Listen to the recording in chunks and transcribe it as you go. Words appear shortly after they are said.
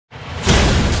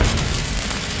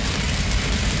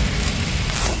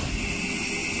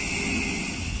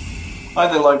Hi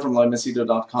there, Loy from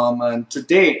loymachedo.com, and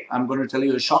today I'm going to tell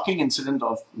you a shocking incident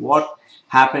of what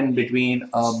happened between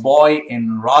a boy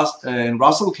in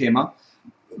Russell Khema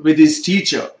with his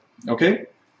teacher. Okay,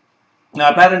 now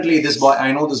apparently this boy,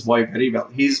 I know this boy very well.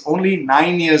 He's only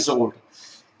 9 years old.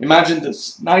 Imagine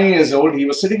this: 9 years old. He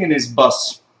was sitting in his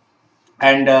bus,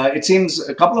 and it seems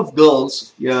a couple of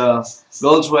girls,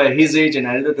 girls were his age and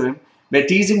elder to him, were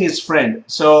teasing his friend.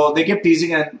 So they kept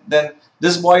teasing, and then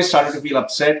this boy started to feel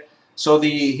upset. So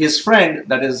his friend,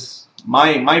 that is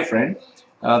my friend,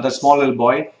 the small little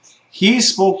boy, he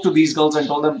spoke to these girls and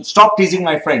told them, "Stop teasing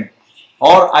my friend,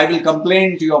 or I will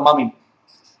complain to your mummy."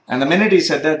 And the minute he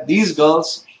said that, these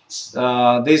girls,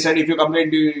 they said, if you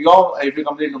complain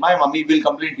to my mummy, we'll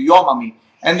complain to your mummy.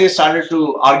 And they started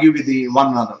to argue with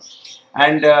one another.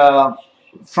 And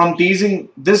from teasing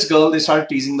this girl, they started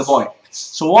teasing the boy.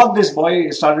 So what this boy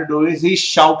started to do is he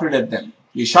shouted at them.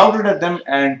 He shouted at them,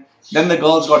 and then the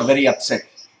girls got very upset.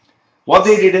 What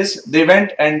they did is they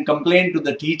went and complained to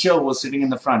the teacher who was sitting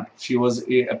in the front. She was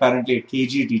apparently a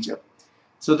KG teacher.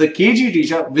 So the KG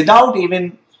teacher, without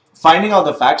even finding out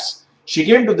the facts, she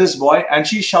came to this boy and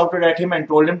she shouted at him and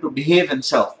told him to behave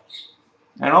himself.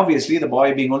 And obviously the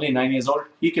boy, being only 9 years old,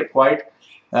 he kept quiet,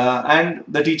 and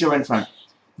the teacher went front.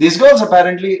 These girls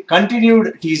apparently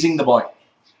continued teasing the boy.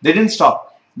 They didn't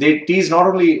stop. They teased not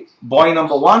only boy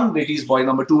number 1, they teased boy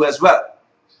number 2 as well.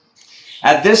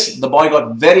 At this, the boy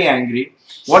got very angry.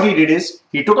 What he did is,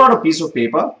 he took out a piece of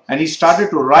paper and he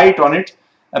started to write on it.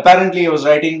 Apparently, he was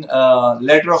writing a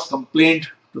letter of complaint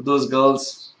to those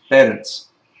girls' parents.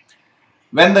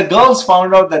 When the girls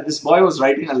found out that this boy was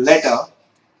writing a letter,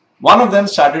 one of them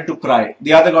started to cry.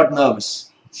 The other got nervous.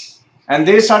 And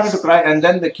they started to cry, and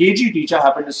then the KG teacher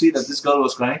happened to see that this girl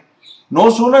was crying.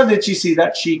 No sooner did she see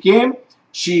that, she came,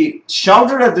 she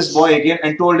shouted at this boy again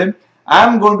and told him,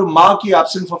 "I'm going to mark you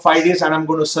absent for 5 days and I'm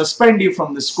going to suspend you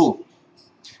from the school."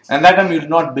 And that time you will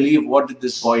not believe what did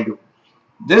this boy do.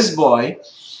 This boy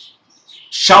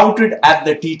shouted at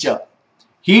the teacher.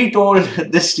 He told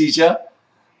this teacher,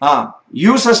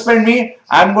 "You suspend me,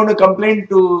 I'm going to complain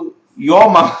to your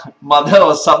mother,"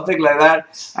 or something like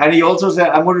that. And he also said,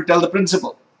 "I'm going to tell the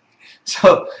principal."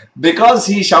 So because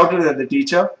he shouted at the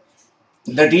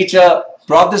teacher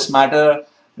brought this matter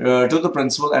to the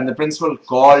principal, and the principal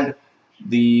called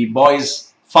the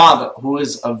boy's father, who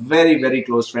is a very, very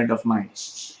close friend of mine.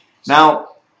 Now,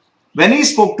 when he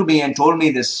spoke to me and told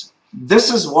me this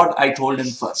is what I told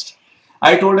him first.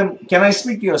 I told him, "Can I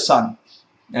speak to your son?"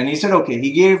 And he said, okay.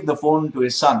 He gave the phone to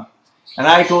his son. And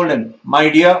I told him, "My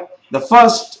dear, the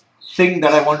first thing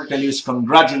that I want to tell you is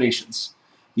congratulations.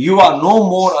 You are no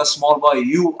more a small boy.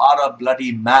 You are a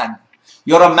bloody man.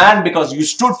 You're a man because you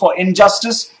stood for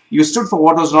injustice. You stood for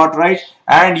what was not right,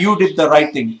 and you did the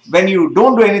right thing. When you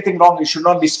don't do anything wrong, you should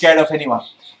not be scared of anyone."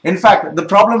 In fact, the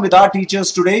problem with our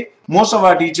teachers today, most of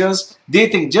our teachers, they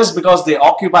think just because they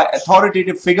occupy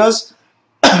authoritative figures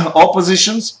or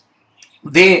positions,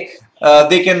 they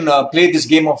can play this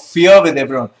game of fear with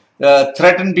everyone,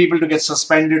 threaten people to get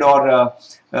suspended, or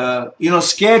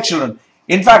scare children.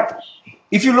 In fact,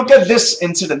 if you look at this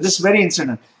incident, this very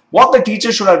incident, what the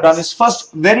teacher should have done is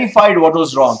first verified what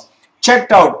was wrong,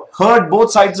 checked out, heard both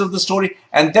sides of the story,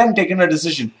 and then taken a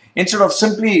decision. Instead of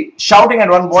simply shouting at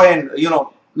one boy and,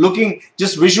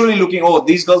 just visually looking, "Oh,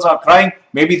 these girls are crying,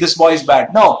 maybe this boy is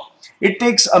bad." No, it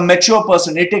takes a mature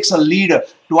person, it takes a leader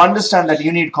to understand that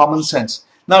you need common sense.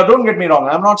 Now, don't get me wrong,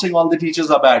 I'm not saying all the teachers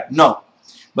are bad, no.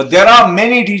 But there are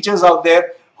many teachers out there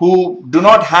who do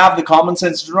not have the common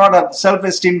sense, do not have the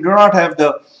self-esteem, do not have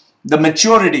the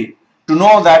maturity to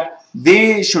know that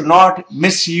they should not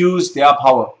misuse their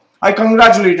power. I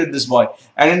congratulated this boy,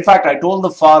 and in fact I told the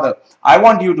father, "I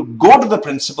want you to go to the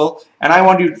principal and I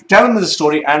want you to tell him the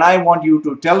story, and I want you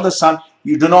to tell the son,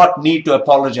 you do not need to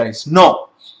apologize. No,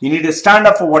 you need to stand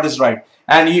up for what is right."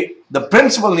 And the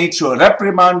principal needs to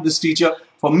reprimand this teacher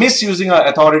for misusing her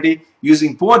authority,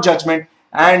 using poor judgment,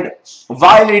 and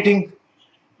violating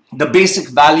the basic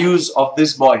values of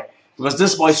this boy, because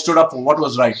this boy stood up for what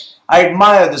was right. I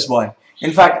admire this boy.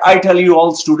 In fact, I tell you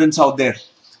all students out there,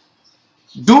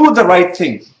 do the right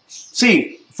thing.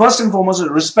 See, first and foremost,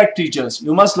 respect teachers.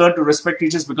 You must learn to respect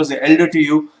teachers because they're elder to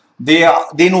you.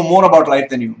 They know more about life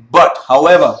than you. But,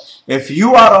 however, if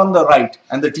you are on the right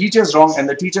and the teacher is wrong and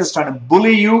the teacher is trying to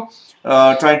bully you,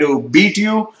 trying to beat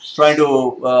you, trying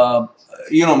to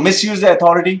misuse their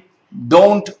authority,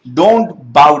 don't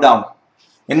bow down.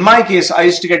 In my case, I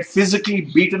used to get physically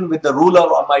beaten with the ruler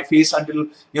on my face until,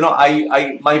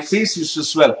 my face used to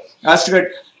swell. I used to get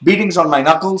beatings on my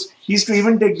knuckles. He used to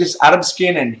even take this Arab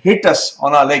cane and hit us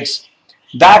on our legs.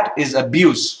 That is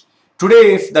abuse.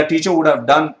 Today, if the teacher would have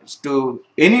done to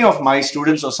any of my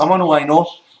students or someone who I know,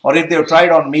 or if they have tried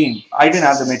on me, I didn't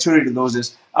have the maturity to those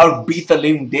days, I would beat the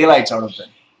living daylights out of them.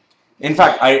 In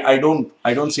fact, I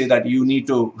don't say that you need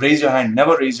to raise your hand.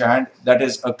 Never raise your hand. That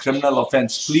is a criminal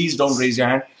offense. Please don't raise your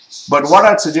hand. But what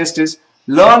I'd suggest is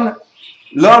learn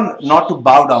not to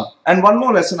bow down. And one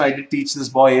more lesson I did teach this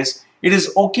boy is it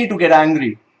is okay to get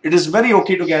angry. It is very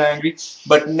okay to get angry,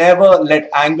 but never let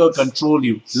anger control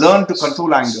you. Learn to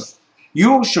control anger.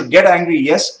 You should get angry,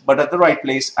 yes, but at the right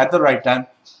place, at the right time,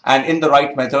 and in the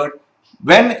right method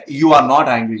when you are not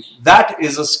angry. That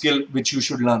is a skill which you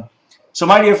should learn. So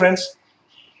my dear friends,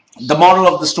 the moral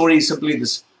of the story is simply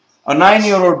this. A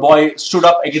 9-year-old boy stood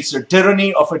up against the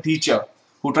tyranny of a teacher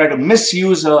who tried to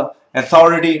misuse her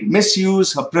authority,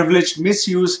 misuse her privilege,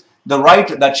 misuse the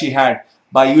right that she had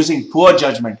by using poor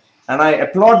judgment. And I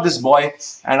applaud this boy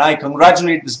and I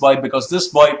congratulate this boy, because this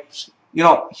boy,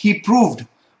 he proved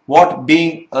what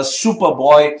being a super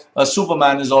boy, a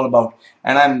superman is all about.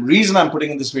 And the reason I'm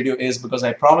putting in this video is because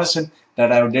I promised him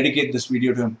that I would dedicate this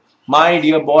video to him. My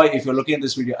dear boy, if you're looking at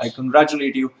this video, I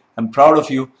congratulate you. I'm proud of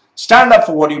you. Stand up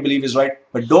for what you believe is right,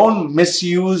 but don't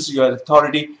misuse your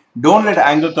authority. Don't let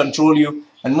anger control you.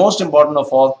 And most important of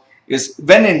all is,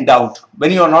 when in doubt,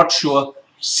 when you are not sure,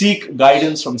 seek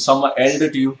guidance from someone elder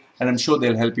to you, and I'm sure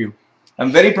they'll help you.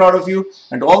 I'm very proud of you.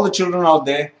 And to all the children out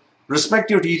there, respect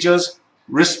your teachers,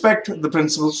 respect the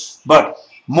principals, but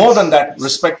more than that,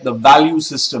 respect the value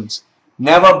systems.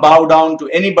 Never bow down to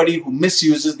anybody who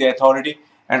misuses their authority,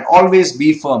 and always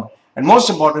be firm. And most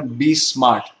important, be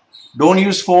smart. Don't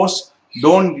use force.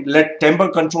 Don't let temper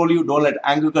control you. Don't let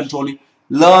anger control you.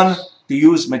 Learn to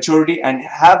use maturity and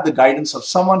have the guidance of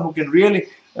someone who can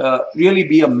really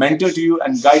be a mentor to you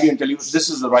and guide you and tell you this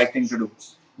is the right thing to do.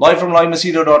 Loy from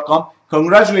loymachedo.com,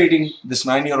 congratulating this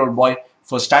 9-year-old boy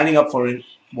for standing up for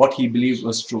what he believed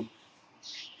was true.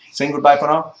 Saying goodbye for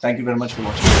now. Thank you very much for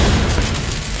watching.